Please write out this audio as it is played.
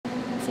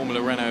Formula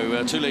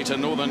Renault 2-litre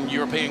Northern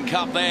European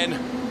Cup then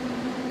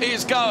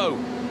is go.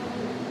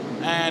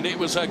 And it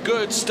was a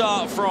good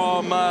start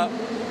from the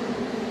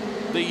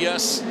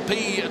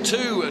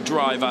P2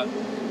 driver.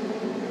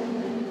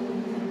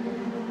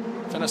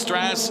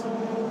 Fenestraz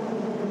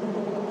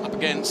up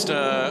against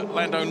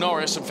Lando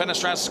Norris, and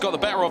Fenestraz has got the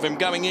better of him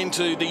going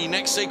into the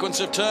next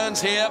sequence of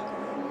turns here.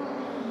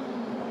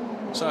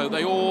 So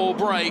they all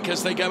break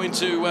as they go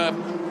into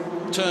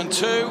turn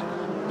 2.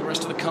 The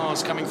rest of the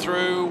cars coming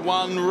through.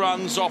 One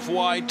runs off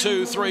wide,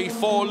 2, 3,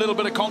 4. A little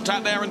bit of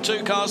contact there, and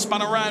 2 cars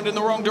spun around in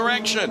the wrong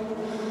direction.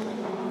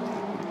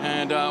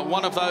 And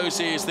one of those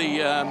is the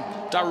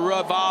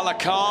Daruvala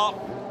car.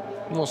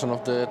 Was one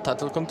of the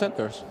title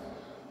contenders.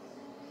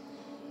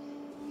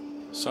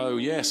 So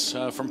yes,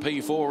 from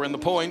P4 in the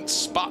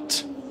points,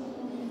 but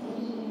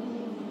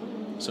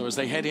so as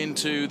they head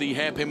into the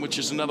hairpin, which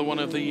is another one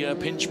of the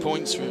pinch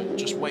points, we're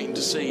just waiting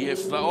to see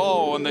if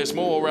oh, and there's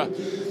more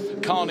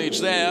carnage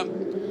there,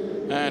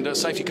 and a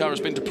safety car has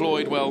been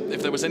deployed. Well,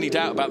 if there was any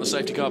doubt about the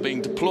safety car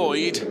being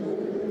deployed,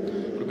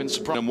 would have been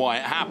surprised on why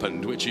it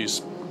happened, which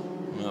is,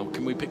 well,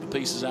 can we pick the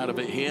pieces out of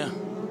it here?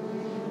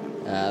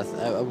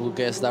 I would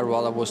guess that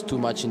Daruvala was too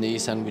much in the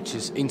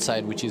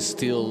inside, which is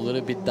still a little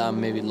bit down,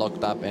 maybe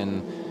locked up,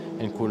 and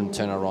couldn't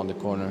turn around the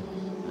corner.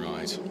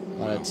 Right.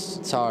 Well,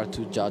 it's hard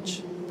to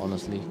judge,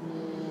 honestly.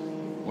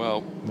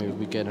 Well, maybe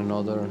we get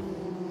another.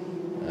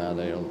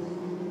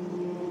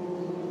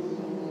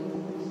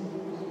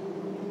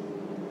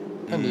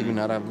 And even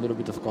had a little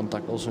bit of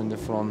contact also in the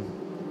front.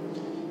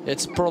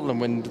 It's a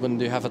problem when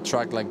you have a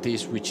track like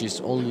this, which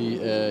is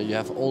only you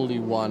have only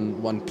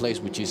one place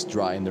which is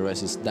dry and the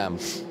rest is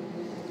damp.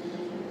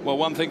 Well,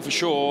 one thing for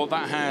sure,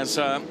 that has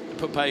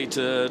put paid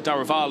to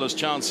Daruvala's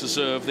chances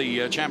of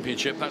the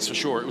championship, that's for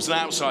sure. It was an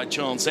outside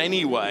chance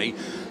anyway,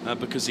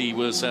 because he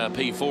was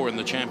P4 in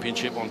the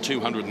championship on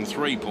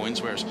 203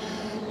 points, whereas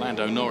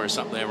Lando Norris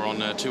up there on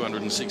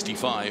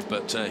 265,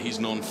 but he's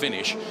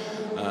non-finish.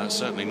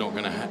 Certainly not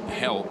going to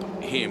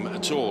help him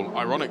at all.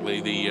 Ironically,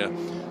 the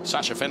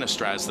Sasha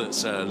Fenestraz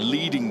that's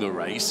leading the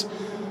race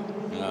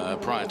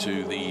prior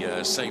to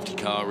the safety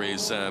car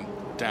is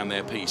down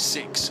there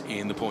P6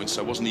 in the points,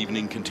 so wasn't even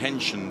in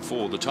contention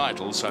for the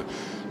title. So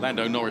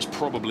Lando Norris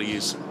probably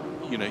is,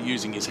 you know,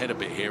 using his head a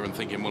bit here and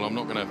thinking, well, I'm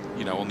not going to,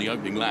 you know, on the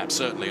opening lap,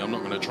 certainly I'm not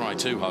going to try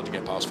too hard to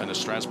get past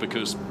Fenestraz,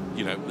 because,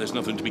 you know, there's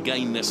nothing to be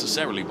gained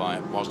necessarily by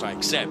it. Whilst I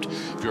accept,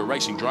 if you're a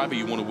racing driver,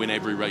 you want to win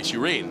every race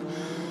you're in.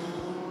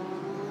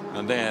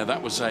 And there,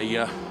 that was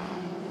the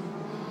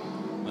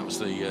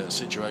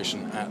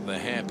situation at the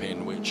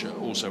hairpin, which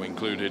also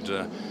included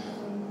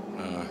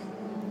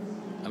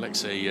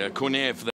Alexei Kornev.